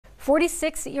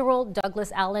46-year-old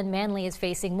Douglas Allen Manley is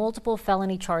facing multiple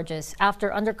felony charges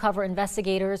after undercover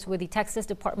investigators with the Texas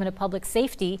Department of Public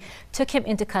Safety took him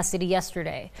into custody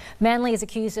yesterday. Manley is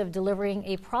accused of delivering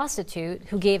a prostitute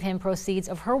who gave him proceeds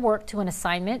of her work to an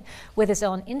assignment with his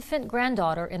own infant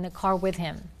granddaughter in the car with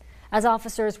him. As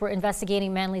officers were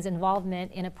investigating Manley's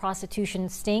involvement in a prostitution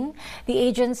sting, the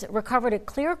agents recovered a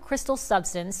clear crystal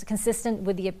substance consistent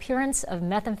with the appearance of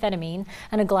methamphetamine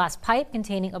and a glass pipe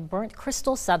containing a burnt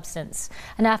crystal substance.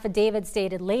 An affidavit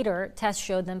stated later tests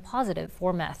showed them positive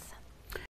for meth.